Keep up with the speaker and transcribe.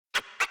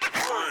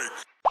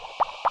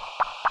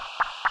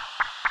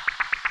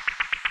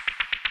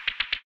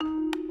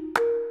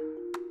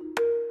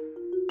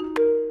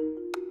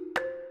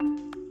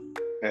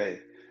Hey,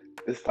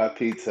 this is Pop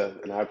Pizza,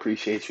 and I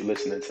appreciate you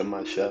listening to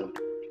my show.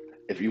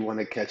 If you want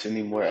to catch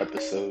any more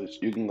episodes,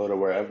 you can go to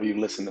wherever you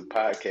listen to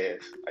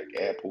podcasts, like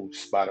Apple,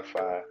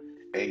 Spotify,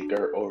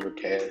 Anchor,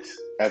 Overcast,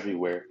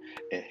 everywhere,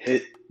 and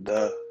hit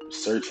the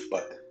search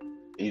button.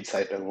 And you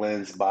type in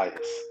Lens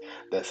Bias.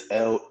 That's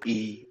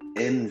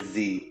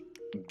LENZBIAS,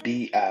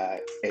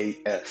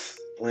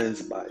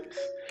 Lens Bias.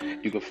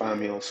 You can find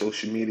me on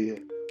social media,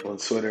 on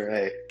Twitter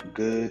at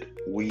Good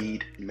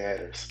Weed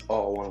Matters,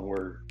 all one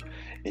word.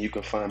 And you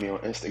can find me on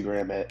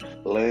Instagram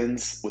at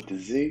Lens with the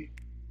Z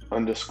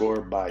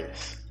underscore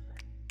bias.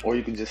 Or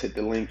you can just hit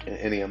the link in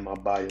any of my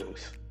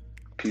bios.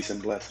 Peace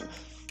and blessings.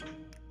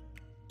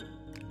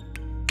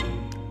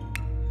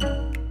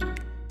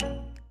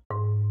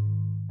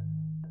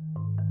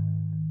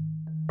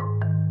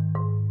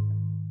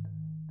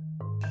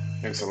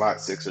 Thanks a lot,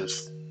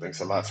 Sixers.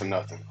 Thanks a lot for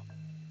nothing.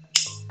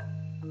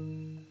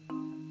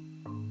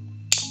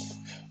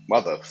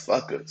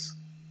 Motherfuckers.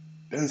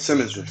 Ben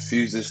Simmons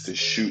refuses to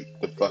shoot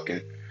the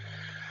fucking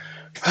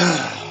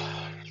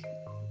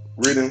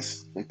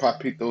riddance from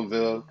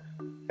Papitoville.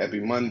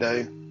 Happy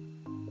Monday.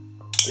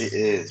 It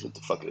is. What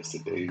the fuck is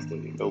today's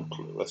day? No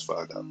clue. Let's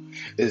find out.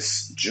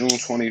 It's June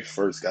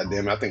 21st.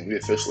 Goddamn it. I think we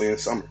officially in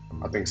summer.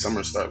 I think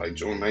summer start like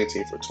June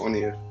 19th or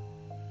 20th.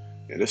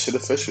 Yeah, this shit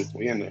official.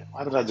 We in there.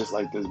 Why did I just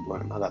like this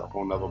blunt? I got a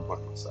whole nother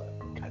blunt inside.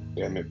 God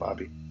damn it,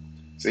 Bobby.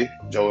 See?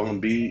 Joel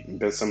Embiid and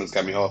Ben Simmons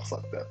got me all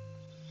fucked up.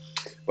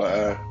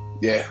 But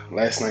yeah,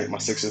 last night my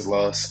Sixers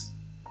lost.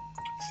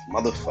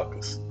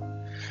 Motherfuckers.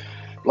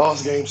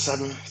 Lost game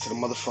 7 to the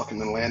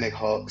motherfucking Atlantic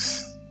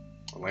Hawks.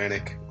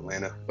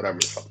 Atlanta, whatever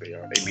the fuck they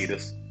are. They beat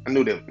us. I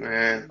knew that,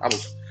 man. I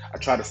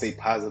tried to stay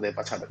positive.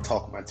 I tried to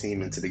talk my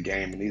team into the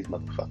game, and these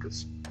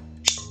motherfuckers.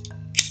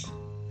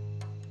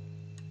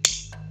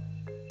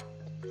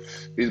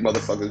 These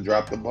motherfuckers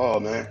dropped the ball,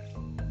 man.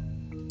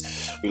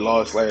 We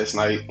lost last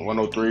night,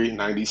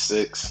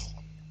 103-96.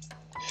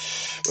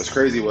 What's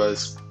crazy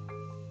was,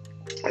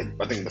 like,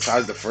 I think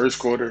besides the first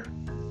quarter,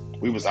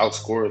 we was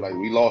outscored. Like,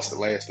 we lost the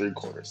last 3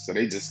 quarters. So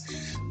they just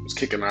was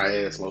kicking our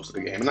ass most of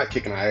the game. And not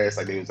kicking our ass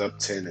like they was up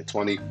 10 and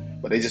 20,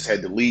 but they just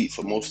had the lead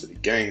for most of the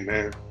game,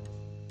 man.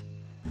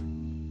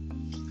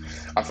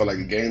 I feel like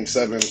in game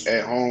 7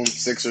 at home,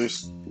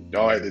 Sixers,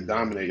 y'all had to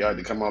dominate. Y'all had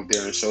to come out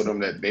there and show them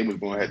that they was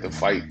going to have to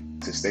fight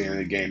to stay in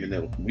the game. And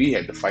then we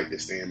had to fight to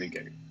stay in the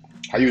game.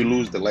 How you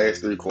lose the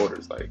last 3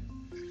 quarters? Like,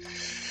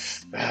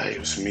 it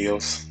was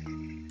meals.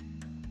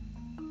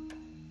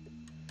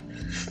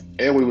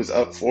 And we was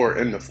up 4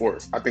 in the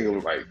fourth. I think it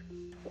was like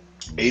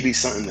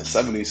 80-something to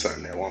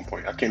 70-something at one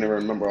point. I can't even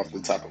remember off the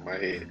top of my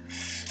head.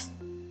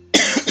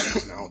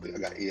 I don't think I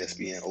got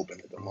ESPN open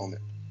at the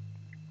moment.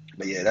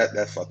 But yeah,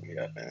 that fucked me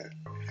up, man.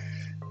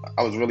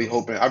 I was really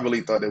hoping, I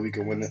really thought that we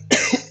could win the,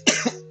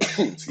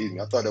 excuse me,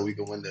 I thought that we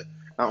could win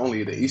not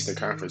only the Eastern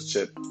Conference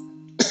chip,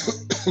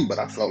 but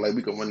I felt like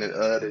we could win the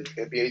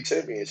NBA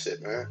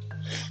championship, man.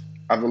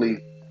 I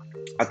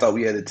thought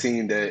we had a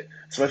team that,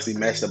 especially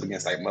matched up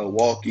against like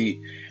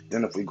Milwaukee.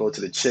 Then if we go to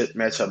the chip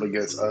matchup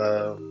against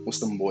what's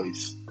them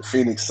boys, the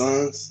Phoenix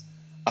Suns,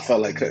 I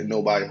felt like couldn't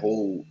nobody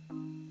hold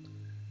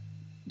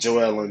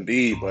Joel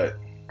Embiid. But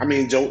I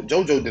mean,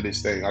 JoJo did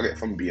his thing.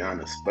 If I'm gonna be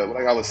honest. But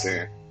like I was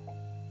saying,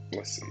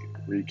 let's see,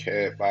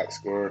 recap box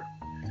score.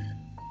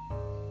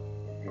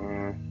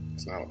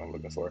 It's not what I'm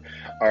looking for.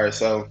 All right,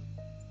 so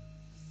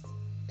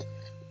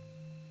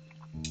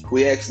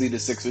we actually, the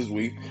Sixers,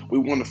 we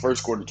won the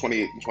first quarter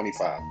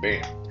 28-25.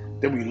 Bam.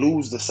 Then we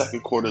lose the second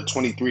quarter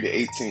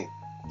 23-18.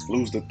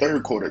 Lose the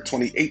third quarter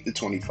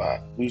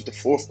 28-25. Lose the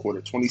fourth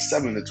quarter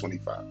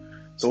 27-25.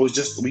 So it's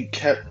just we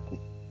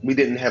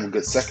didn't have a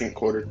good second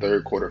quarter,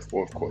 third quarter,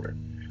 fourth quarter.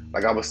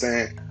 Like I was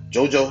saying,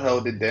 JoJo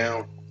held it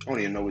down. I don't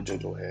even know what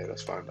JoJo had.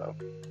 Let's find out.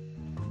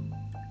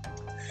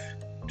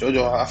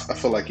 JoJo, I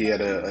feel like he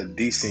had a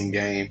decent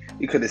game.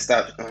 He could have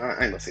stopped. I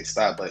ain't gonna say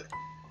stop, but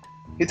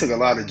he took a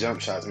lot of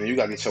jump shots, man. You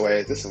gotta get your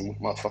ass. This is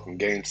motherfucking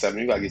game 7.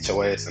 You gotta get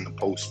your ass in the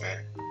post,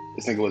 man.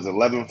 This nigga was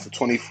 11 for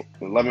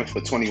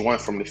 21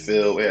 from the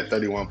field. He had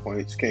 31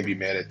 points. You can't be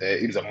mad at that.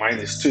 He was a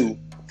 -2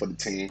 for the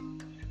team.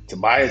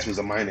 Tobias was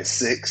a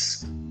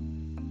 -6.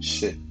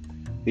 Shit.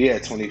 He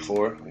had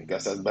 24. I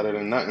guess that's better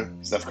than nothing.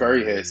 Steph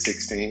Curry had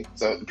 16.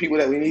 So the people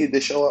that we needed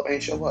to show up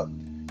ain't show up.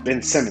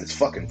 Ben Simmons,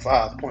 fucking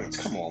 5 points.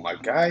 Come on, my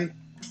guy.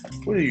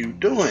 What are you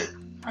doing?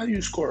 How do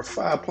you score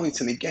 5 points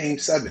in a game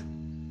 7?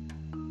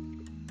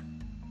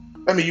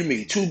 I mean, you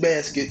made 2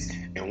 baskets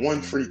and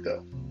 1 free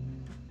throw.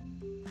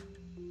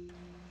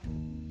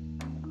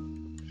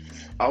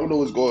 I don't know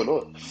what's going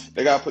on.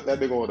 They gotta put that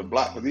nigga on the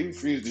block because he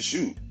refused to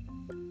shoot.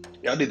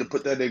 Y'all need to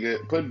put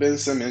Ben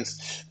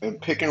Simmons in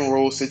pick and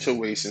roll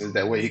situations.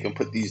 That way he can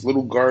put these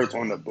little guards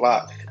on the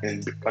block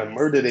and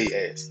murder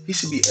their ass. He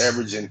should be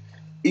averaging,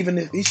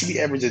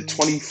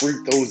 20 free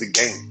throws a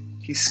game.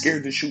 He's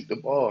scared to shoot the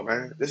ball,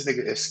 man. This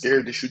nigga is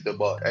scared to shoot the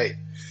ball. Hey,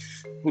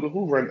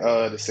 who run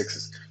the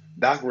Sixers?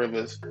 Doc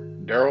Rivers,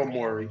 Daryl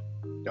Morey,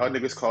 Y'all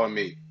niggas calling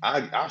me.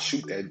 I'll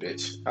shoot that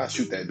bitch. I'll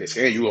shoot that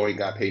bitch. And you only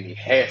got to pay me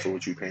half of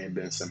what you paying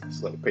Ben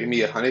Simmons. Look, pay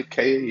me $100K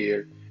a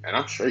year, and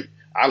I'm straight.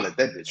 I'll let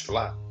that bitch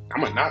fly.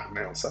 I'm gonna knock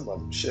down some of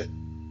them. Shit.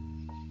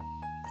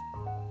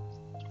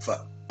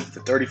 Fuck.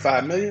 For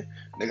 35 million,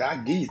 nigga, I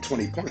give you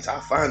 20 points.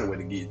 I'll find a way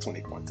to give you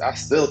 20 points. I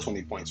still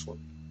 20 points for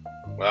you.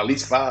 Well, at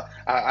least five.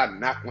 I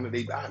knock one of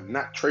these. I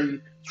knock Trey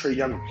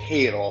Young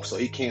head off so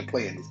he can't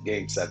play in this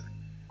game 7.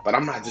 But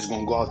I'm not just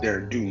gonna go out there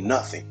and do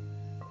nothing.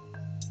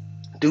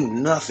 Do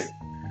nothing.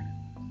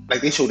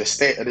 Like they showed a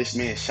stat of this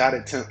man's shot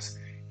attempts.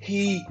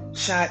 He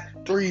shot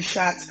 3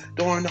 shots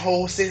during the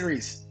whole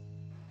series,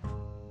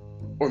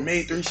 or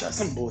made 3 shots,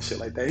 some bullshit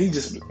like that. He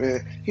just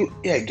he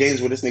had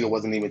games where this nigga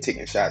wasn't even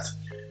taking shots.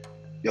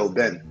 Yo,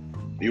 Ben,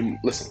 you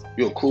listen.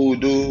 You a cool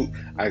dude.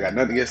 I ain't got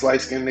nothing against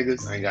light skinned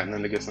niggas. I ain't got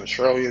nothing against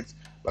Australians.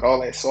 But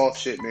all that soft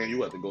shit, man,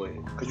 you have to go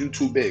ahead because you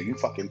too big. You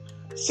fucking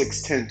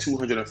 6'10",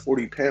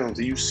 240 pounds,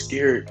 and you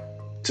scared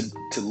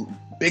to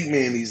big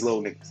man these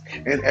little niggas.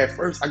 And at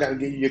first, I gotta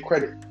give you your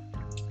credit.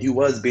 You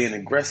was being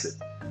aggressive.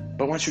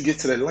 But once you get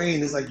to the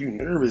lane, it's like you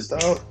nervous,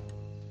 dog.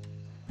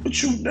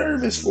 What you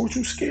nervous for? What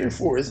you scared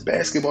for? It's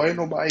basketball. Ain't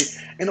nobody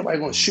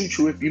gonna shoot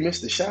you if you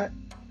miss the shot.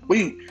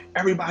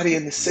 Everybody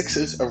in the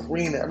Sixers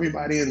arena,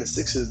 everybody in the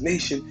Sixers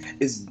nation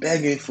is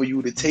begging for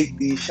you to take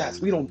these shots.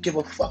 We don't give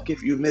a fuck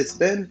if you miss,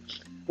 Ben.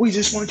 We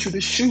just want you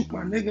to shoot,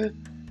 my nigga.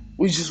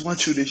 We just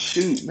want you to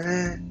shoot,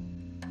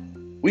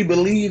 man. We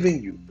believe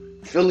in you.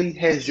 Philly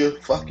has your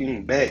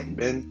fucking back,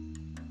 Ben.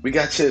 We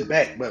got your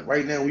back, but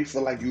right now we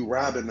feel like you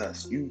robbing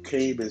us. You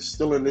came and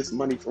stealing this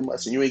money from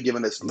us, and you ain't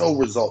giving us no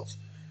results.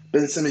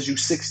 Ben Simmons, you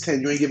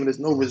 6'10", you ain't giving us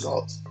no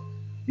results.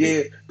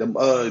 Yeah,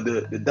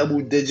 the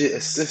double-digit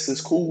assists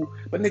is cool,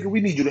 but nigga,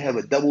 we need you to have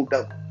a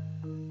double-double.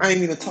 I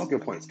ain't even talking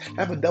points.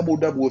 Have a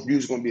double-double if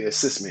you're gonna be an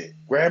assist man.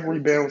 Grab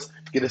rebounds,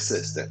 get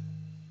assists. Then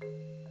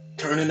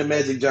turn into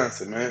Magic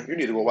Johnson, man. You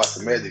need to go watch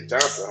the Magic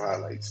Johnson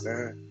highlights,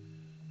 man.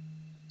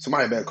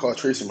 Somebody better call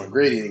Tracy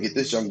McGrady and get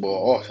this young boy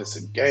off. It's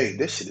a game.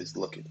 This shit is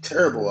looking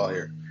terrible out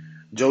here.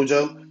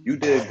 JoJo, you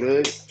did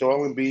good.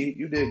 Joel Embiid,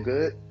 you did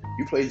good.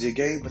 You played your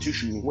game, but you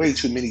shooting way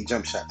too many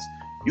jump shots.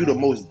 You the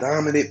most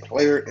dominant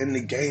player in the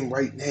game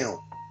right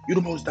now. You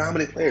the most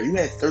dominant player. You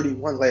had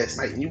 31 last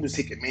night, and you was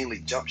taking mainly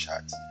jump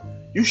shots.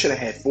 You should have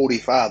had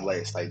 45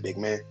 last night, big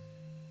man.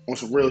 On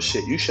some real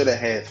shit, you should have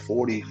had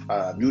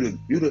 45.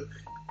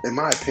 In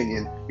my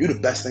opinion, you the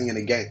best thing in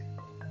the game.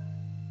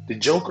 The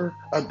Joker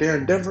up there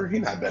in Denver, he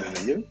not better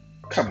than you.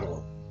 Come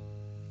on.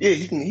 Yeah,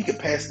 he can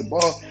pass the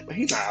ball, but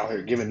he's not out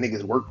here giving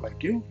niggas work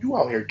like you. You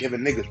out here giving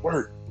niggas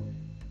work.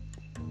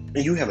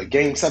 And you have a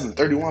game 7,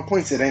 31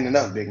 points. It ain't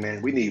enough, big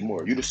man. We need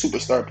more. You the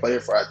superstar player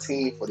for our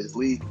team, for this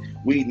league.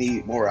 We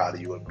need more out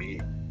of you,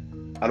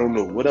 Embiid. I don't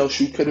know what else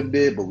you could have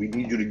did, but we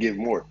need you to give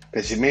more.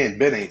 Because your man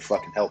Ben ain't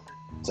fucking helping.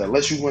 So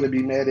unless you want to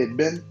be mad at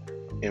Ben,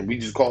 and we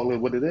just call it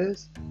what it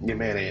is, your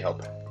man ain't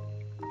helping.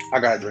 I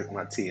gotta drink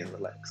my tea and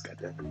relax,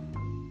 goddamn.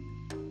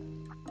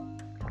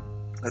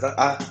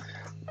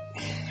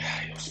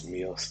 Some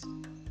meals.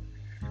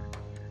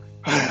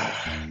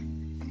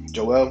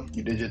 Joel,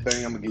 you did your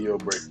thing. I'm gonna give you a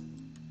break.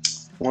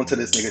 On to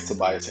this nigga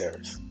Tobias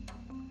Harris.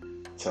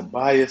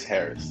 Tobias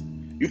Harris.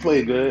 You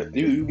played good.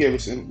 You gave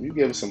us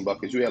some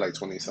buckets. You had like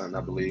 20 something, I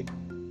believe.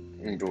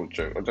 Let me do a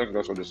check. I think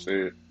that's what it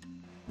said.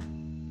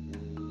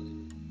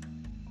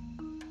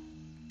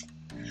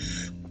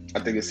 I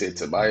think it said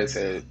Tobias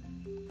had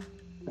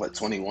what,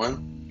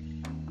 21?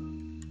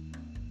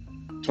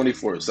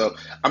 24. So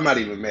I'm not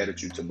even mad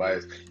at you,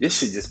 Tobias. This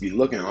should just be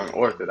looking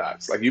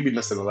unorthodox. Like you be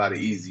missing a lot of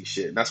easy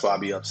shit. And that's why I'll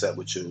be upset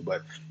with you.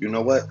 But you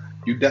know what?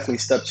 You definitely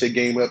stepped your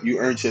game up. You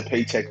earned your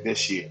paycheck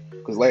this year.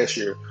 Because last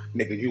year,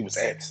 nigga, you was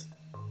absent.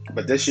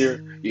 But this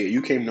year, yeah,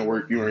 you came to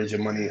work. You earned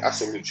your money. I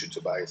salute you,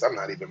 Tobias. I'm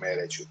not even mad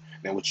at you.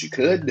 Now, what you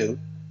could do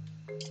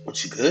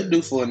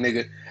for a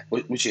nigga,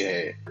 what you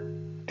had?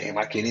 Damn,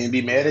 I can't even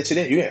be mad at you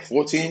there. You had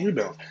 14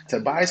 rebounds.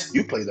 Tobias,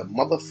 you played a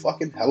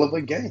motherfucking hell of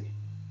a game.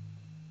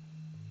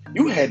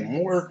 You had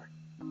more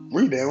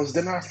rebounds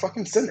than our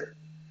fucking center.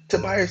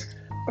 Tobias,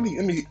 let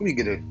me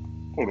get a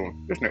hold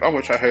on. This nigga, I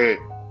wish I had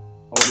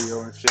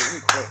audio and shit. Let me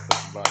clap for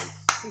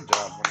Tobias. Good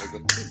job, my nigga.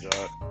 Good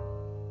job.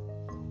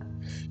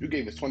 You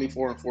gave us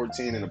 24 and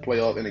 14 in the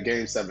playoff in the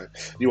game 7.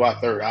 You our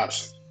third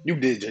option. You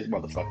did your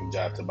motherfucking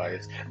job,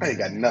 Tobias. I ain't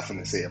got nothing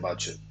to say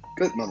about you.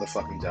 Good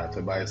motherfucking job,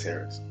 Tobias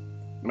Harris.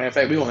 Matter of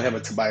fact, we're gonna have a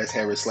Tobias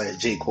Harris /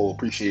 J. Cole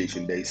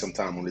Appreciation Day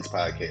sometime on this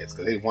podcast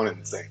because they one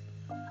and the same.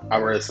 I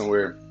read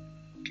somewhere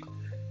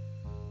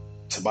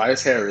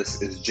Tobias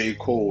Harris is J.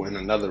 Cole in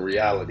another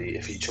reality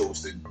if he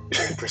chose to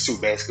pursue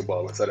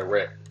basketball instead of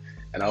rap.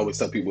 And I always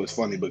tell people it's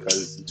funny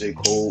because J.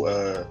 Cole,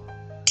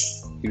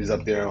 he was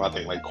up there, I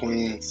think, like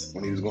Queens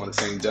when he was going to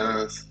St.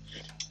 John's.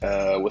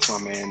 What's my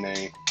man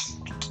name?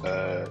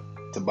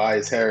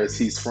 Tobias Harris,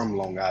 he's from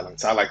Long Island.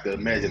 So I like to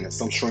imagine in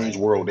some strange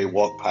world they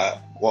walk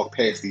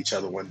past each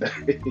other one day.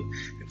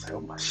 It's like, oh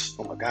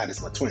my God,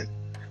 it's my twin.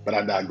 But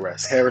I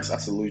digress. Harris, I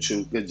salute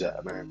you. Good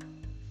job, man.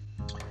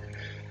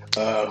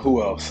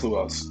 Who else?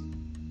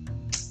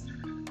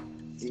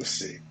 Let's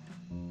see.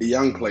 The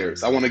young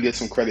players. I want to give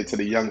some credit to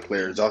the young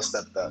players. Y'all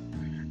stepped up.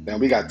 Now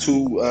we got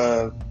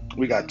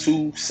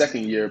two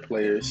second year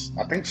players.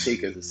 I think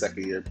Shake is a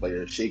second year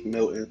player. Shake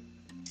Milton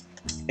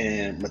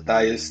and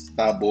Matthias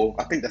Thabo.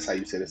 I think that's how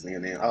you say this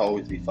nigga name. I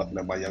always be fucking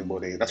up my young boy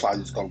name. That's why I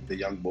just call him the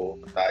young boy,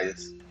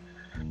 Matthias.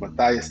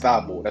 Matthias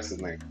Thabo, that's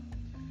his name.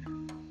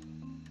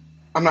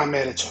 I'm not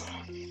mad at you.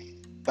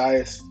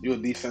 Matthias, you're a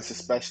defensive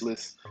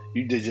specialist.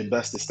 You did your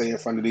best to stay in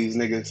front of these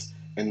niggas.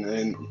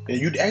 And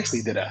you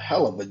actually did a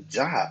hell of a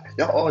job.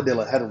 Y'all all did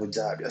a hell of a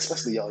job,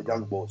 especially y'all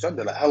young boys. Y'all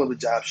did a hell of a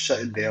job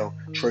shutting down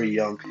Trae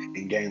Young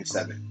in Game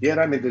 7. Yeah,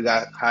 that nigga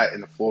got hot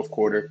in the fourth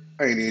quarter.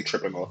 I ain't even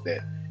tripping off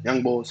that.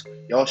 Young boys,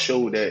 y'all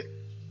showed that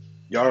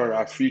y'all are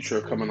our future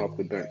coming off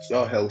the bench.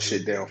 Y'all held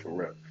shit down for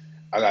real.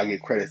 I gotta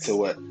give credit to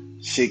what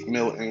Shake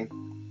Milton,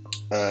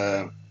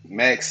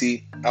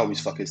 Maxey. I always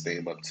fuck his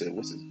name up too.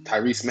 What's his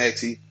Tyrese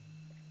Maxey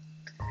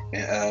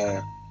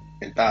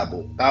and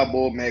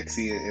Thabo,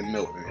 Maxey, and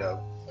Milton.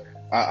 Yo,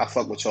 I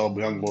fuck with y'all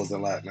young boys a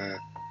lot, man.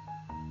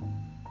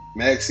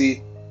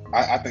 Maxey,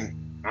 I think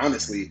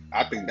honestly,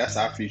 I think that's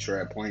our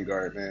future at point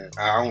guard, man.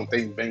 I don't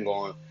think Ben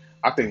going.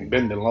 I think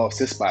Ben done lost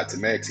his spot to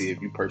Maxey,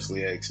 if you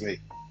personally ask me.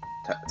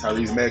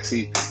 Tyrese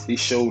Maxey, he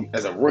showed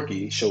as a rookie,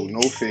 he showed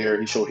no fear.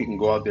 He showed he can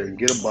go out there and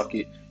get a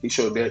bucket. He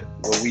showed that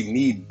when we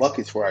need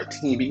buckets for our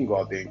team, he can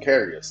go out there and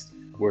carry us.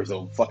 Whereas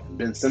though fucking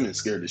Ben Simmons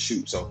scared to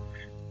shoot. So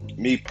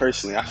me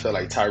personally, I feel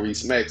like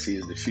Tyrese Maxey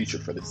is the future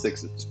for the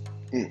Sixers.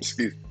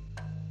 Excuse me.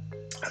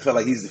 I feel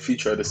like he's the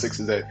future of the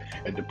Sixers at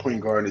the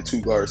point guard and the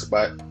two guard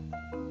spot.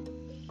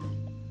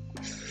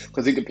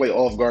 Because he can play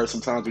off guard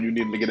sometimes when you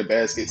need him to get a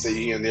basket. Say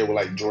he in there with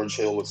like George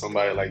Hill or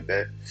somebody like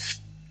that.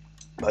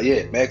 But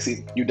yeah,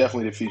 Maxey, you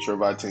definitely the future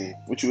of our team.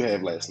 What you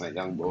have last night,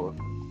 young boy?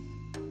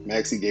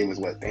 Maxey gave us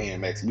what?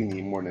 Damn, Maxey, we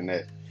need more than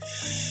that.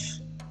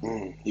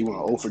 He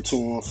went 0 for 2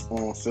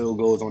 on field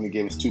goals, only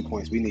gave us 2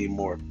 points. We need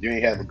more. You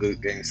ain't have a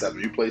good game 7.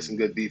 You played some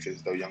good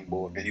defense though, young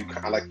boy, and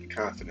I like your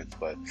confidence.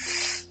 But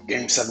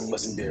game 7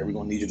 wasn't there. We're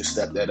gonna need you to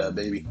step that up,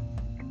 baby.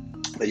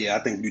 But yeah, I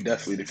think you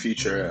definitely the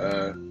future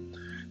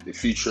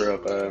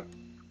of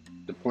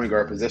the point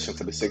guard position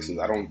for the Sixers.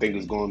 I don't think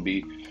it's going to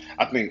be.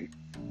 I think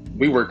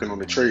we working on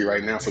the trade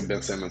right now for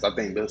Ben Simmons. I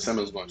think Ben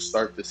Simmons is going to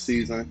start the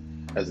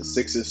season as a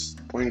Sixers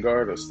point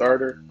guard or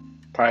starter.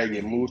 Probably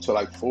get moved to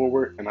like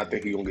forward, and I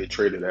think he's gonna get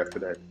traded after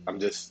that.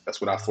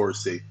 That's what I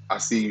foresee. I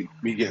see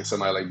me getting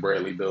somebody like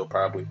Bradley Beal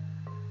probably.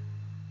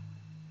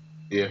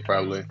 Yeah,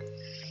 probably.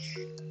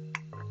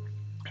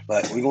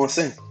 But we gonna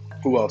see.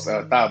 Who else?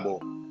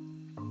 Thabo.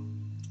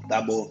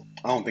 Thabo.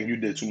 I don't think you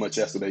did too much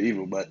yesterday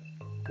either, but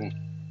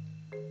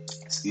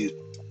excuse me.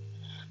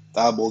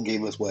 Thabo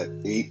gave us what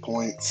 8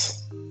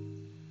 points,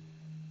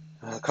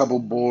 a couple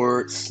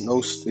boards.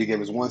 No, he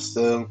gave us 1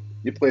 steal.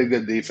 You play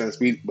good defense,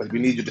 but we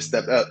need you to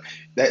step up.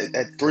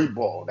 That 3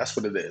 ball, that's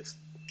what it is.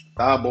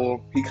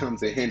 Thabo, he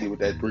comes in handy with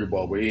that 3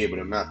 ball where he able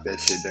to knock that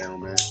shit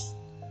down, man.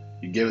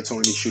 You give it to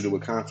him, he shoot it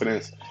with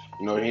confidence.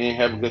 You know, he didn't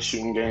have a good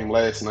shooting game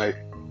last night.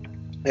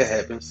 It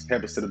happens. It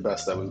happens to the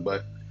best of us,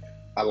 but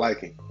I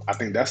like him. I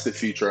think that's the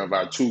future of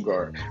our 2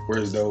 guard.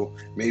 Whereas though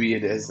maybe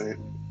it isn't.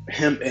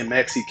 Him and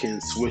Maxey can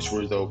switch,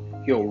 whereas though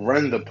he'll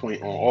run the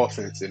point on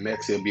offense and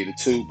Maxey will be the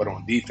 2, but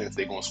on defense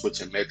they're gonna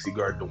switch and Maxey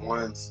guard the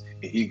 1s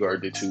and he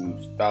guard the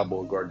 2s.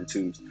 Thabo guard the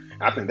 2s.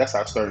 I think that's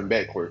our starting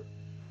backcourt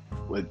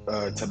with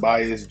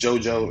Tobias,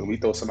 JoJo, and we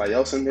throw somebody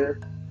else in there.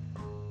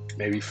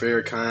 Maybe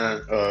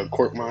Farrakhan,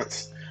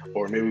 Korkmaz,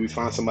 or maybe we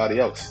find somebody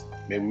else.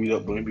 Maybe we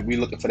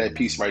looking for that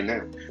piece right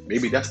now.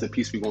 Maybe that's the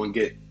piece we're going to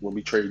get when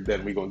we trade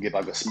them. We're going to get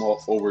like a small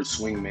forward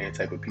swing man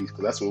type of piece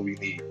because that's what we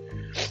need.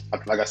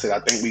 Like I said, I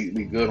think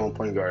we good on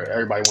point guard.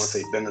 Everybody wants to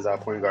say Ben is our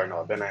point guard.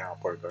 No, Ben ain't our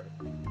point guard.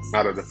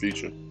 Not of the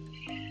future.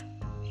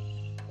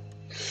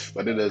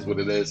 But it is what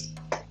it is.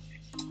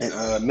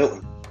 And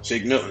Milton,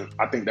 Shake Milton,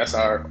 I think that's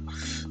our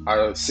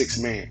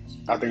 6th man.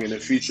 I think in the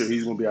future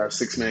he's going to be our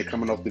 6th man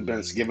coming off the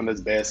bench, giving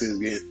us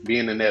baskets,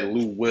 being in that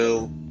Lou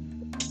Will,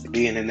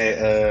 being in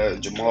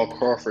that Jamal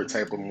Crawford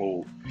type of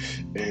move,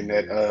 and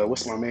that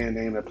what's my man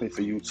name that played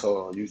for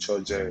Utah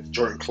Jazz,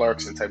 Jordan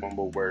Clarkson type of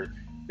move where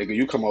nigga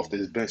you come off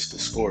this bench to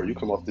score, you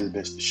come off this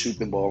bench to shoot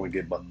the ball and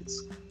get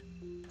buckets.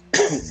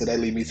 So that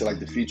leads me to like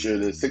the future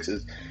of the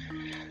Sixers.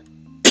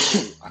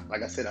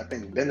 Like I said, I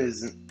think Ben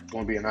isn't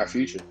going to be in our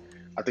future.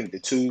 I think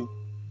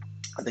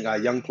our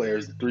young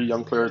players, the 3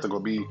 young players are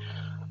going to be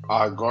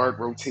our guard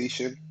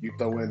rotation. You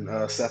throw in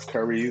Seth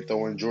Curry, you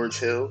throw in George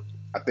Hill.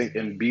 I think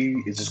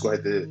Embiid is just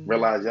going to have to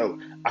realize, yo,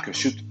 I can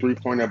shoot the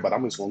 3-pointer, but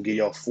I'm just going to give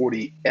y'all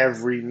 40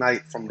 every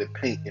night from the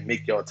paint and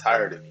make y'all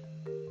tired of me.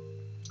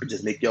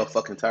 Just make y'all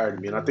fucking tired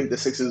of me. And I think the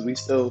Sixers, we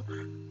still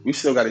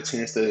got a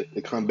chance to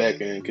come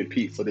back and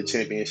compete for the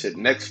championship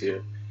next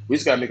year. We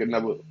just got to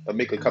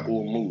make a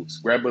couple of moves.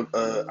 Grab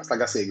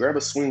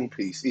a swing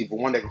piece, either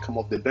one that can come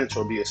off the bench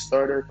or be a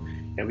starter.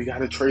 And we got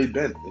to trade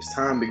Ben. It's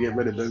time to get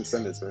rid of Ben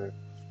Simmons, man.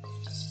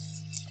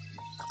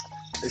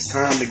 It's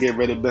time to get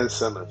rid of Ben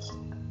Simmons.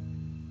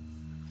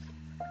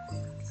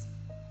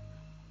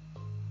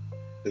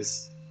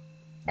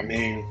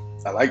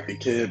 I like the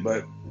kid,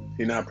 but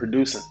he's not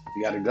producing.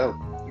 You got to go.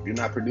 If you're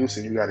not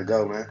producing, you gotta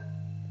go, man.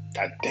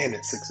 God damn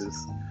it, Sixers.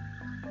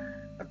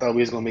 I thought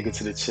we was gonna make it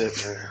to the chip,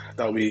 man. I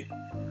thought we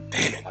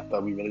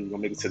really was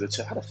gonna make it to the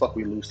chip. How the fuck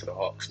we lose to the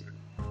Hawks, man?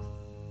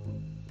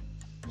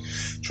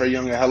 Trae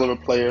Young, a hell of a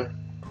player.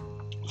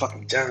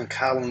 Fucking John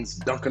Collins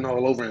dunking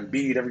all over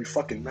Embiid every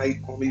fucking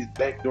night on these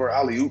backdoor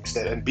alley oops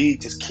that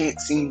Embiid just can't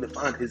seem to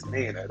find his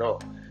man at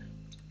all.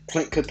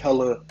 Clint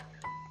Capella,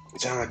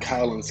 John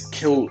Collins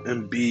killed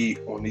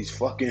Embiid on these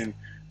fucking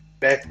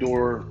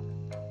backdoor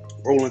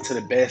rolling to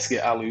the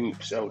basket alley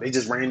oops. Yo, they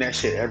just ran that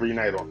shit every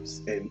night on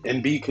us, and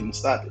Embiid couldn't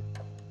stop it.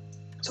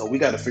 So we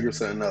got to figure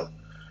something out.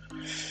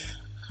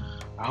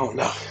 I don't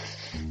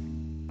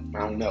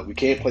know. We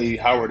can't play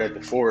Howard at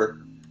the 4.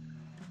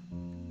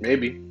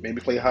 Maybe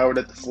play Howard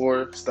at the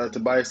 4, start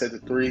Tobias at the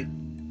 3,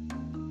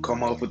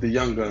 come off with the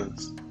young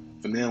guns.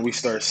 And then we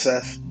start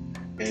Seth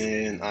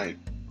and I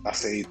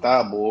say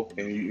Thibault,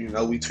 and you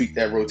know we tweak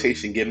that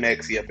rotation, get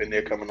Maxey up in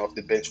there coming off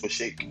the bench for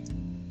Shake.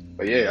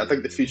 But yeah, I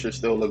think the future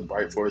still looks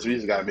bright for us. We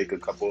just gotta make a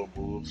couple of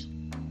moves.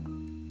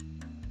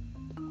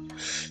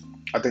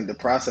 I think the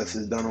process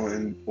is done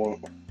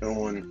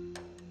on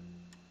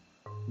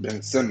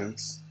Ben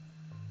Simmons.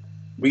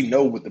 We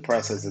know what the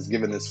process is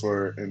giving us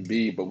for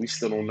Embiid, but we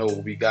still don't know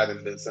what we got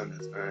in Ben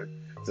Simmons, man.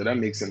 So that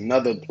makes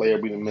another player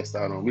we done missed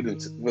out on. We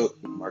didn't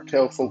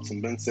Markelle Fultz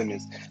and Ben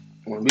Simmons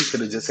when we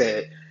could have just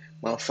had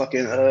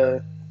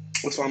motherfucking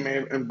what's my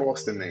man in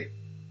Boston name?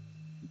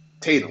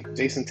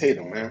 Jason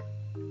Tatum, man.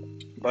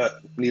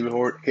 But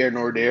neither here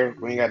nor there.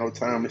 We ain't got no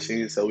time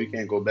machine, so we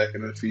can't go back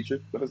into the future.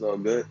 But it's all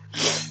good.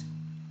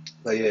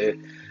 But yeah,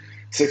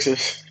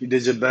 Sixers, you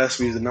did your best.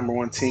 We was the number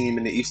 1 team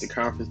in the Eastern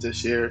Conference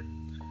this year.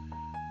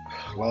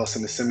 Lost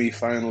in the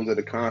semifinals of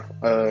the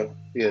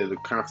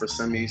conference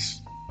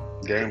semis,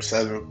 Game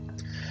 7.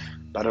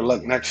 Better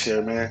luck next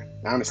year, man.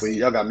 Honestly,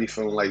 y'all got me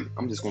feeling like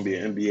I'm just gonna be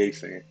an NBA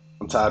fan.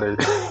 I'm tired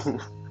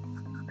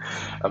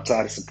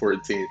of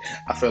supporting teams.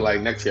 I feel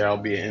like next year I'll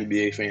be an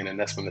NBA fan, and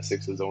that's when the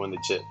Sixers will win the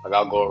chip. Like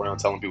I'll go around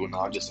telling people, no,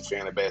 I'm just a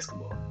fan of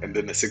basketball, and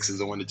then the Sixers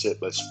will win the chip.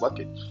 But fuck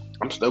it,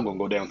 I'm still gonna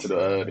go down to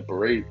the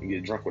parade and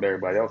get drunk with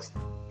everybody else.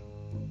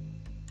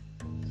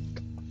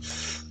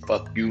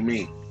 Fuck you,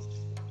 me.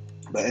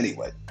 But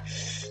anyway,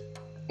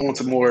 on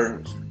to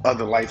more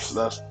other life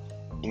stuff.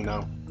 You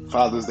know,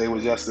 Father's Day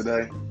was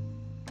yesterday,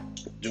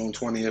 June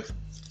 20th.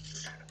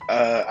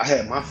 I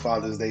had my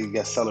Father's Day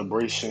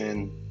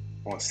celebration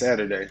on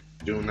Saturday,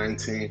 June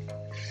 19th.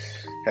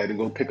 Had to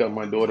go pick up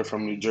my daughter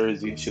from New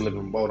Jersey. She lived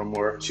in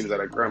Baltimore. She was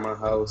at her grandma's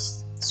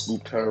house.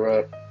 Scooped her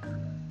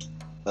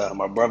up.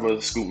 My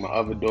brother scooped my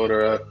other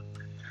daughter up.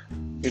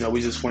 You know,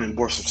 we just went and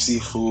bought some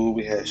seafood.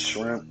 We had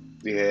shrimp.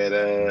 We had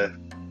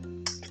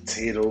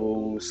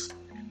potatoes.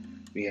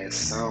 We had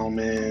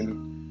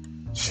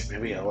salmon. Shit,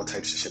 man, we had all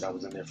types of shit. I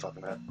was in there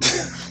fucking up.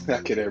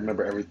 I can't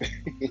remember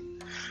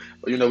everything.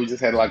 But, you know, we just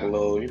had like a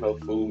little,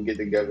 food, get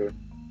together.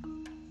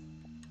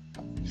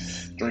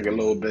 Drink a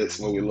little bit,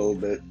 smoke a little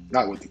bit.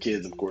 Not with the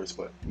kids, of course,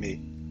 but me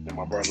and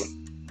my brother.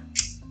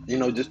 You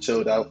know, just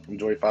chilled out,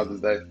 enjoyed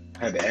Father's Day.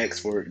 Had to ask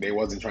for it. They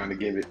wasn't trying to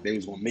give it. They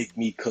was going to make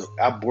me cook.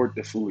 I bought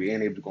the food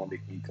and they was going to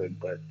make me cook,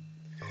 but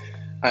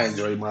I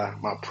enjoyed my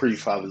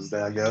pre-Father's Day,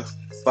 I guess.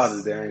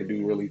 Father's Day, I didn't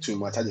do really too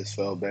much. I just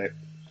fell back.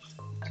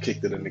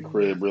 Kicked it in the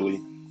crib,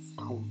 really.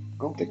 I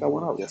don't think I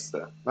went out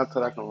yesterday. Not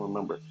that I can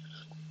remember.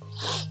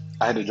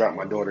 I had to drop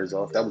my daughters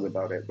off. That was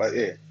about it. But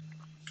yeah,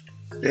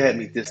 it had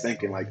me just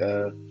thinking like,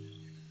 hold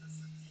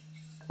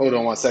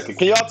on one second.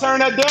 Can y'all turn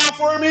that down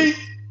for me?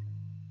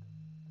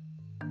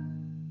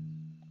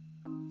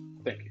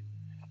 Thank you.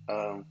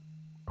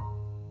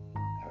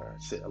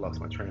 Shit, I lost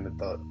my train of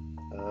thought.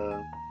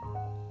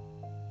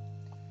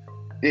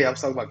 Yeah, I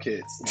was talking about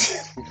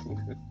kids.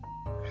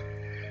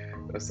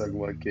 I was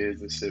talking about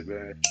kids and shit,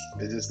 man.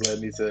 It just led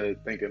me to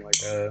thinking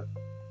like,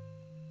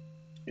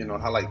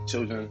 how like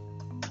children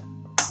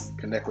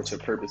connect with your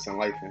purpose in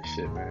life and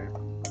shit,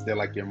 man. They're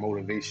like your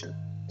motivation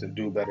to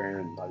do better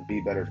and like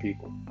be better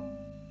people.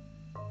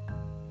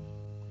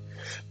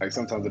 Like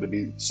sometimes it'll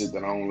be shit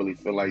that I don't really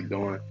feel like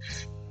doing,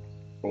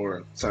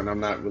 or something I'm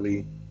not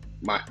really.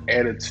 My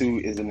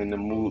attitude isn't in the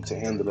mood to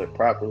handle it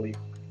properly.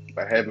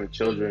 By having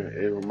children,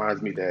 it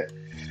reminds me that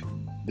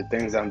the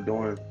things I'm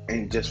doing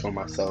ain't just for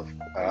myself.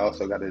 I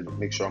also got to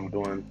make sure I'm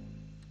doing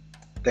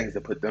things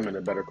that put them in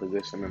a better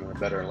position and a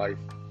better life.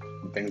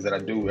 The things that I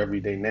do every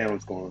day now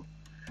is going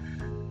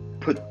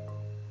to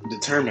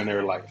determine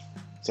their life.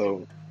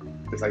 So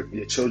it's like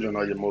your children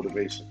are your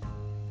motivation.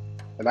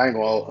 And I ain't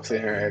going to sit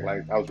here and act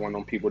like I was one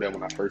of them people that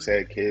when I first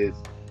had kids,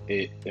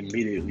 it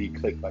immediately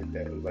clicked like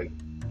that. It was like,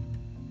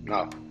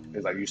 no.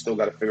 It's like you still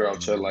got to figure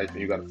out your life and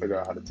you got to figure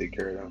out how to take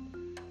care of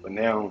them. But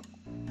now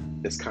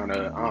it's kind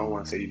of, I don't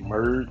want to say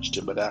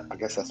merged, but I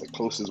guess that's the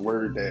closest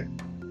word that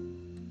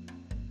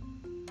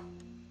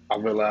I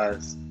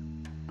realize.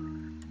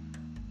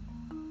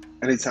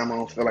 Anytime I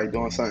don't feel like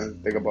doing something,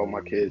 think about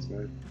my kids,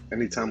 man.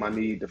 Anytime I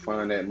need to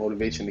find that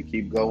motivation to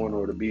keep going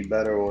or to be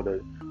better or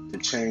to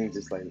change,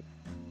 it's like,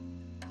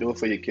 do it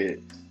for your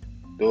kids.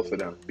 Do it for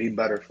them. Be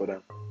better for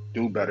them.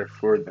 Do better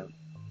for them.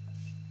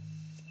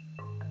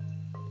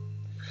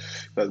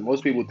 Because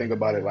most people think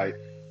about it like,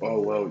 oh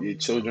well, your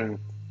children,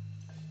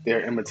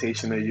 they're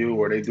imitation of you,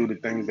 or they do the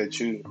things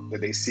that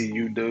they see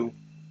you do,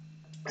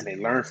 and they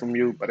learn from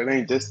you. But it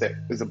ain't just that.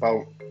 It's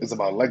about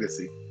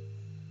legacy.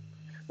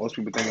 Most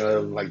people think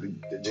of like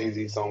the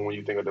Jay-Z song when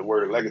you think of the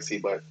word legacy,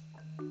 but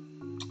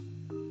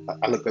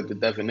I looked at the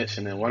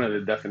definition, and one of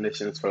the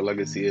definitions for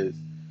legacy is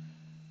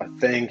a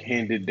thing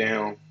handed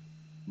down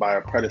by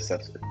a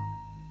predecessor.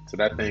 So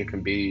that thing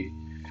can be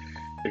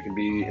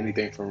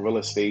anything from real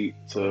estate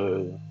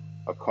to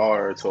a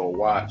car to a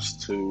watch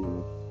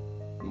to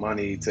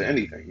money to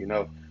anything.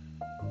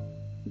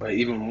 But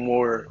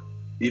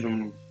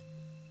even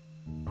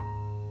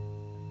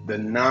the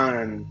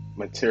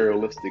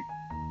non-materialistic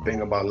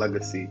thing about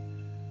legacy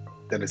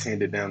that is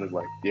handed down is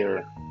like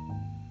your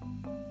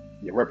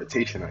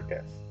reputation, I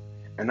guess,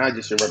 and not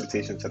just your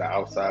reputation to the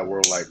outside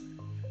world. Like,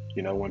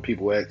 when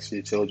people ask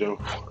your children,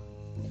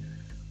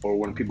 or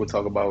when people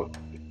talk about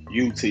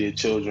you to your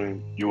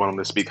children, you want them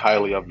to speak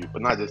highly of you.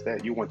 But not just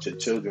that, you want your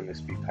children to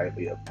speak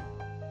highly of you.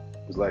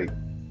 It's like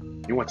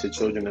you want your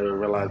children to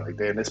realize, like,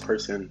 damn, this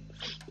person,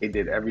 they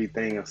did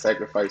everything and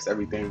sacrificed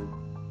everything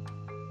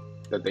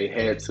that they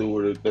had to,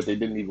 or that they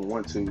didn't even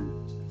want to,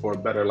 for a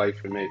better life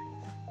for me.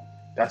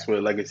 That's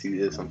what legacy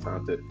is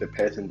sometimes. The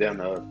passing down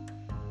of,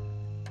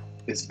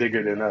 it's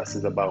bigger than us.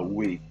 It's about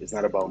we. It's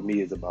not about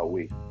me. It's about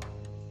we.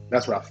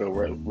 That's what I feel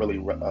really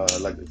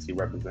legacy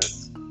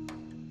represents.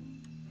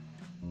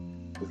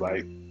 It's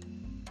like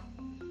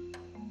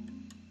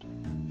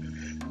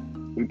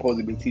we supposed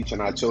to be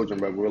teaching our children,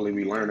 but really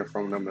we learning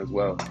from them as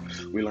well.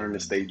 We learn to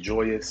stay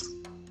joyous.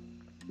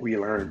 We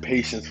learn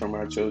patience from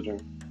our children,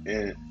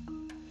 and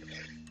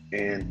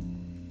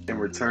in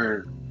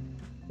return,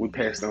 we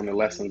pass down the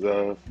lessons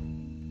of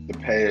the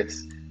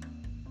past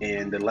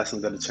and the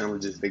lessons of the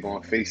challenges they're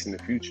gonna face in the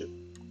future.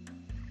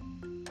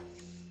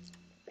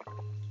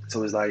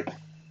 So it's like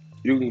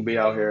you can be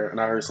out here, and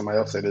I heard somebody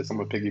else say this. I'm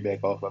gonna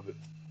piggyback off of it.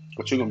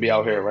 But you can be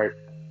out here, right,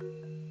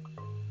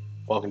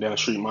 walking down the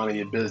street, minding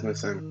your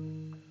business,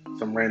 and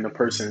some random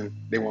person,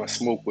 they want to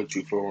smoke with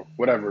you for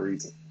whatever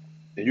reason.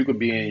 And you could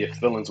be in your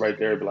feelings right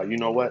there, be like, you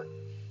know what?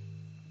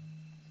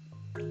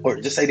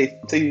 Or just say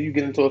you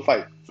get into a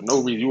fight for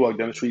no reason. You walk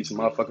down the street, some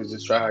motherfuckers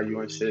just try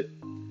you and shit.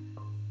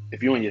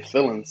 If you're in your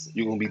feelings,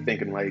 you're gonna be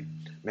thinking like,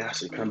 man, I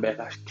should come back,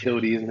 I should kill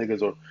these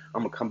niggas, or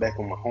I'm gonna come back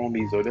with my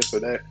homies, or this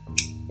or that.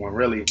 When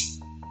really,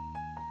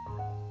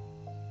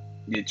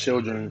 your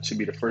children should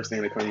be the first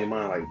thing that come to your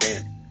mind. Like,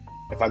 damn,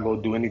 if I go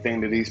do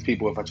anything to these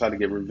people, if I try to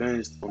get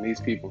revenge on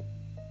these people,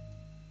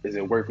 is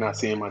it worth not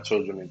seeing my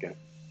children again?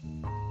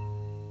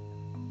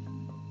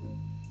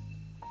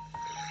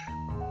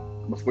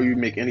 Before you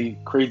make any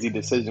crazy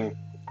decision,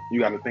 you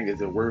got to think,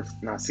 is it worth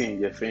not seeing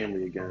your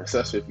family again,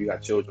 especially if you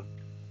got children?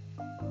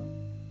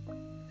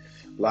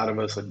 A lot of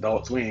us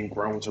adults, we ain't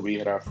grown till we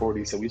hit our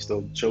 40s, so we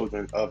still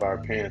children of our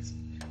parents.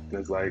 And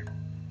it's like,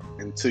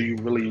 until you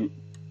really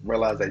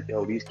realize that,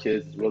 yo, these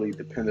kids is really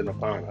dependent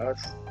upon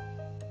us,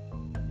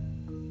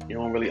 you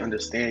don't really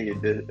understand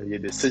your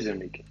decision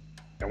making.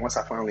 And once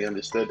I finally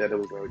understood that, it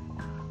was like,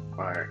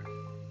 all right,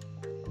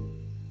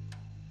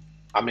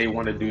 I may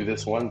want to do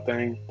this one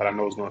thing, but I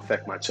know it's going to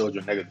affect my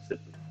children negatively.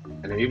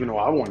 And even though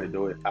I want to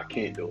do it, I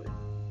can't do it.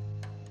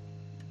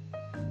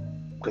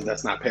 Because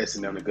that's not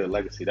passing down a good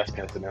legacy. That's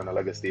passing down a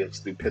legacy of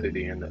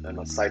stupidity and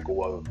a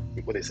cycle of,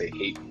 what they say,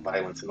 hate and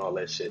violence and all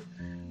that shit.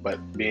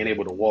 But being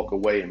able to walk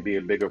away and be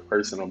a bigger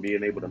person, or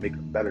being able to make a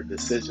better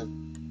decision,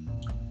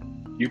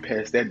 you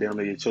pass that down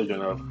to your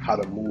children of how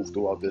to move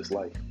throughout this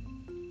life.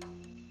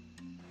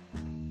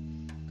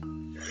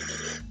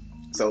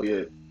 So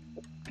yeah,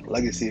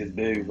 legacy is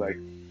big. Like,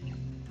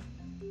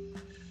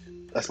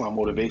 that's my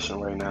motivation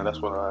right now. That's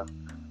what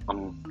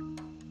I'm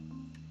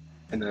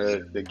in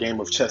the game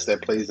of chess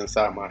that plays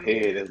inside my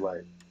head. Is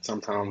like,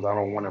 sometimes I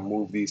don't want to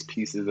move these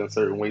pieces in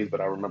certain ways,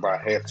 but I remember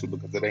I have to,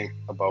 because it ain't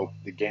about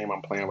the game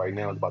I'm playing right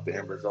now. It's about the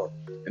end result.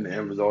 And the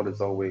end result is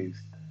always,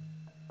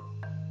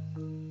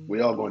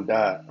 we all gonna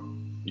die.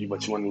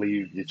 But you want to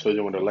leave your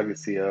children with a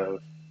legacy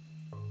of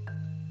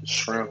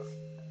strength,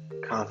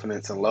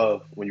 confidence, and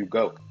love when you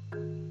go.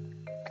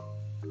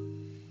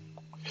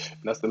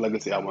 And that's the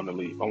legacy I want to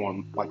leave. I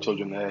want my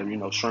children to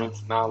have,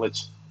 strength,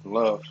 knowledge, and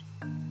love.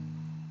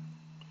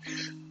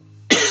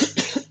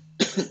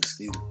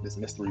 Excuse me, this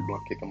mystery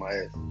blunt kicking my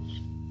ass.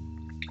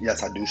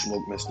 Yes, I do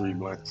smoke mystery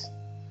blunts.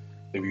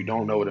 If you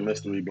don't know what a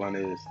mystery blunt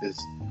is,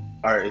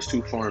 it's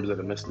two forms of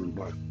the mystery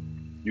blunt.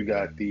 You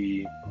got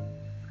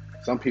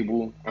some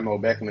people, I know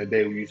back in the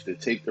day, we used to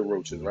take the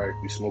roaches, right?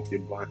 You smoke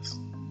your blunts,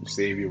 you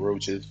save your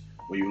roaches.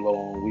 When you low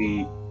on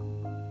weed,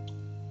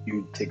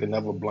 you take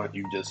another blunt,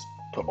 you just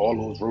put all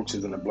those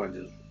roaches in the blunt,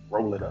 just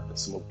roll it up and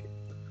smoke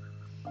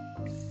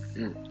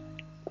it.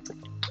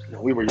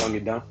 Now, we were young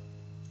and dumb.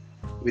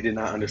 We did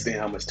not understand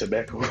how much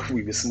tobacco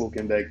we were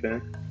smoking back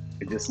then.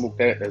 And just smoked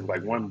that as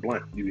like one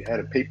blunt. You had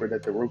a paper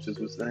that the roaches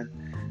was in,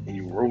 and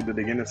you rolled it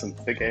again in some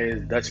thick ass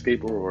Dutch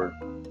paper or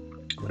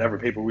whatever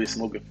paper we were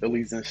smoking,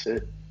 Phillies and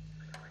shit.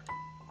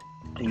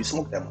 And you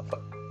smoked that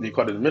motherfucker. You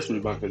called it a mystery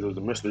blunt because it was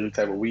a mystery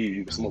type of weed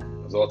you could smoke.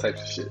 It was all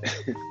types of shit.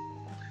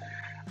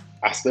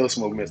 I still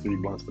smoke mystery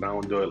blunts, but I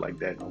don't do it like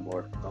that no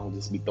more. I don't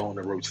just be throwing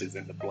the roaches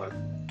in the blunt.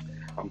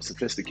 I'm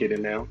sophisticated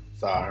now,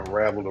 so I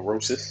unravel the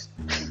roaches.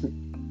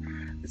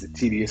 It's a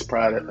tedious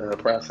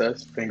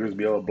process. Fingers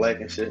be all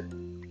black and shit.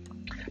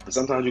 But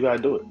sometimes you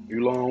gotta do it.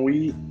 You low on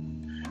weed,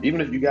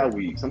 even if you got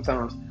weed.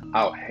 Sometimes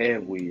I'll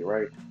have weed,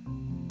 right,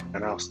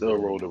 and I'll still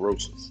roll the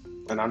roaches.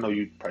 And I know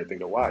you probably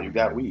think, why you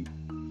got weed?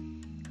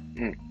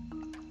 Mm.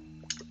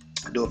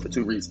 I do it for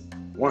two reasons.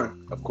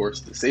 One, of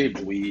course, to save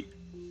the weed,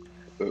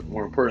 but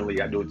more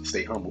importantly, I do it to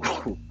stay humble.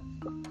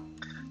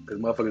 Because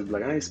motherfuckers be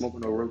like, I ain't smoking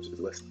no roaches.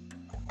 Listen,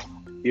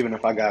 even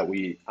if I got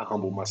weed, I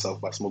humble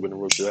myself by smoking the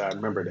roaches. I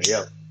remember that,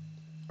 yo,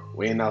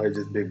 we ain't out here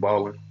just big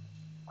balling.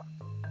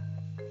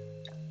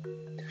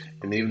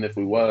 And even if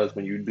we was,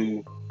 when you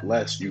do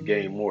less, you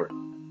gain more.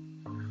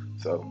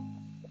 So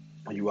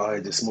when you out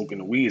here just smoking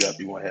the weed up,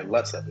 you want to have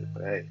less of it.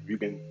 But hey, if you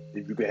can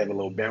have a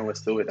little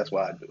balance to it, that's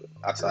why I do it.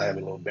 I try to have a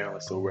little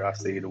balance to where I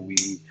save the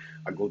weed.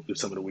 I go through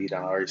some of the weed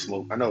I already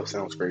smoke. I know it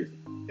sounds crazy.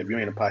 If you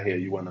ain't a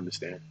pothead, you wouldn't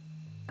understand.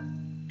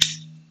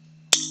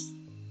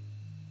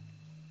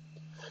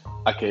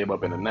 I came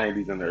up in the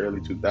 '90s and the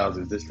early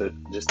 2000s. Just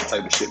the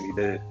type of shit we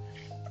did.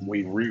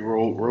 We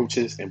re-rolled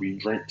roaches and we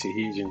drank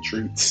Tahitian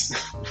treats.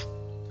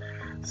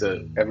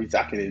 So every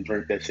time I can't even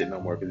drink that shit no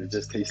more because it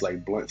just tastes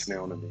like blunts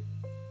now to me.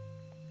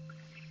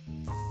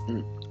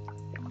 Mm.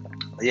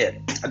 Yeah,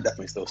 I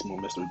definitely still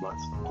smoke mystery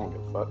blunts. I don't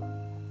give a fuck.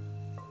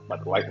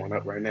 About to light one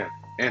up right now.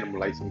 And I'm gonna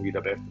light some weed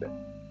up after that.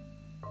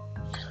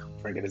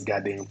 Drinking this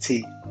goddamn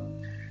tea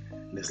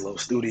in this little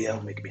studio,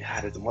 making me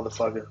hot as a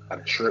motherfucker. I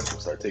done stripped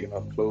and start taking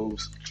off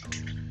clothes.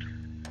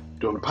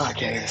 Doing the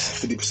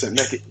podcast, 50%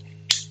 naked.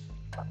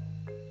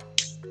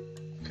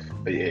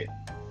 But yeah,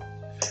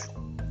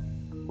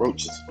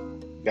 roaches.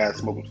 You gotta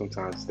smoke them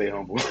sometimes. Stay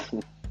humble.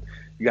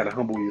 You gotta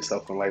humble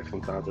yourself in life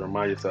sometimes to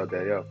remind yourself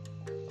that, yo,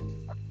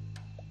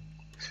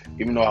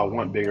 even though I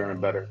want bigger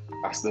and better,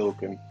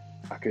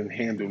 I can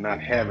handle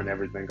not having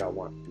everything I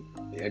want.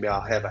 Maybe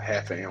I'll have a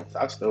half an ounce.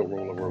 I still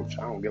roll a roach.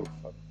 I don't give a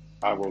fuck.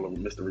 I roll a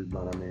mystery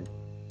blunt. I mean,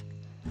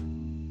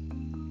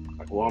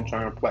 like, well, I'm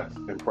trying to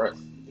impress.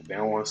 If they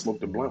don't want to smoke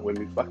the blunt with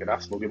me, fuck it. I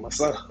smoke it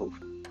myself.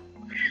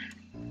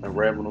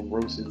 Unravel them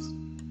roaches,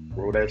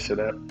 roll that shit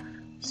up,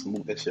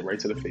 smoke that shit right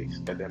to the face.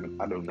 God damn it,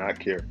 I do not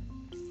care.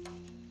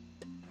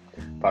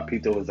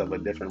 Papito is of a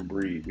different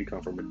breed. We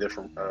come from a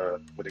different,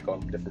 what they call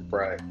them, different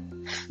pride.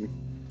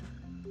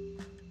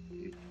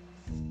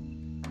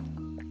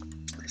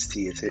 This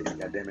tea is hitting,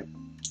 goddammit.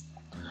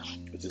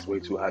 It's just way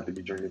too hot to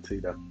be drinking tea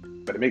though.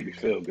 But it make me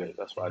feel good.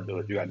 That's why I do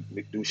it. You gotta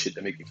do shit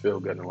to make you feel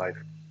good in life.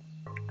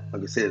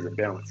 Like I said, it's a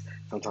balance.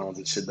 Sometimes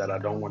it's shit that I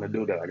don't want to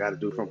do that I gotta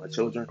do for my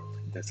children.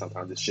 Then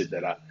sometimes it's shit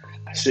that I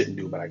shouldn't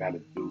do, but I gotta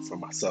do for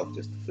myself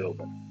just to feel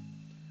better.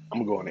 I'm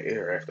gonna go on the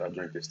air after I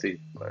drink this tea.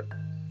 But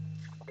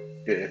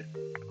yeah.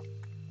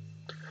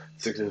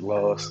 Sixers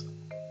lost.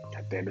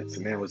 God damn it.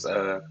 And then it was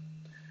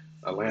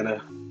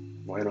Atlanta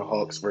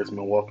Hawks versus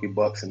Milwaukee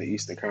Bucks in the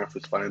Eastern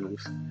Conference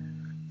Finals.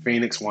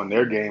 Phoenix won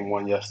their game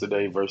one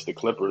yesterday versus the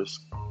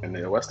Clippers in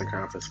the Western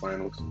Conference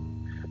Finals.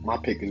 My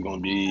pick is gonna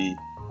be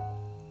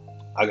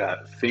I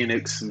got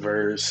Phoenix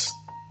versus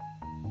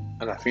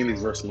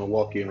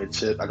Milwaukee in the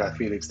chip. I got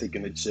Phoenix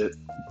taking the chip.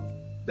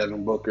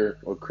 Devin Booker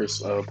or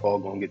Chris Paul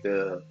gonna get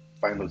the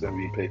Finals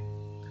MVP.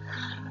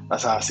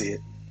 That's how I see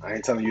it. I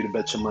ain't telling you to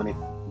bet your money.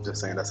 I'm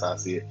just saying that's how I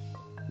see it.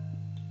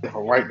 If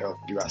I'm right though,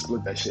 you gotta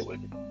split that shit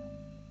with me.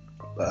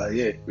 But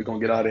yeah, we're gonna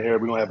get out of here.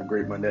 We're gonna have a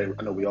great Monday.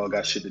 I know we all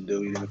got shit to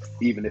do,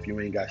 even if you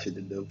ain't got shit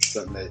to do,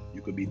 something that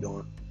you could be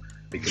doing.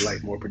 Make your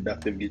life more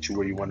productive, get you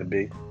where you want to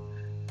be.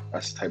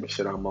 That's the type of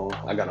shit I'm on.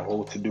 I got a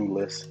whole to-do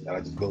list that I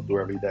just go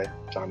through every day,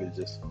 trying to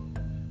just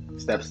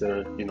steps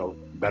to,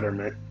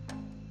 betterment.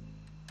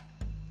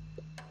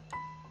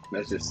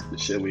 That's just the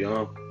shit we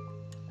on.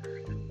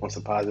 Want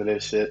some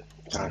positive shit,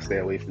 trying to stay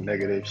away from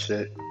negative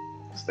shit,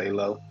 stay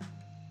low.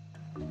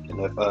 And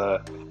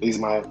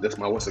if that's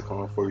my what's it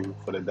called for you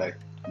for the day.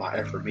 My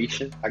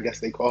affirmation, I guess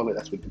they call it.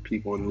 That's what the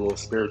people in the little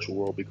spiritual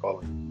world be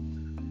calling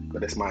it.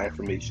 But it's my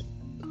affirmation.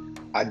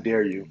 I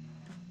dare you.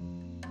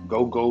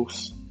 Go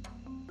ghost.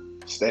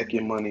 Stack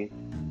your money.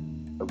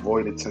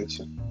 Avoid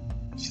attention.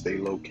 Stay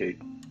low key.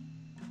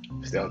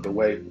 Stay out the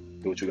way.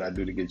 Do what you gotta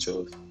do to get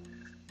yours.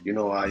 You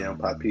know I am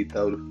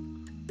Papito.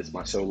 It's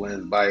my show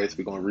Lens Bias.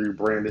 We're gonna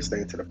rebrand this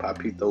thing to the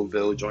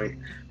Papitoville joint.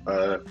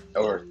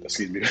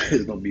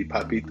 It's gonna be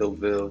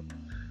Papitoville.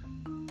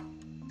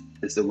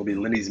 It's still gonna be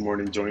Lenny's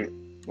morning joint.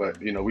 But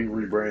we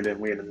rebranded,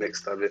 we in the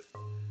mix of it.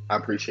 I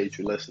appreciate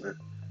you listening.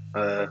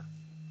 I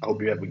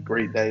hope you have a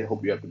great day.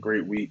 Hope you have a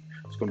great week.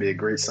 It's gonna be a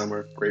great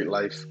summer, great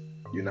life,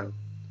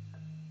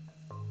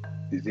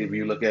 Either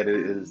you look at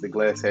it as the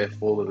glass half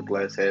full or the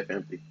glass half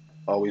empty.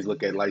 Always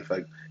look at life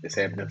like it's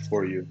happening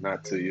for you,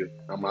 not to you.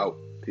 I'm out.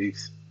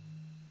 Peace.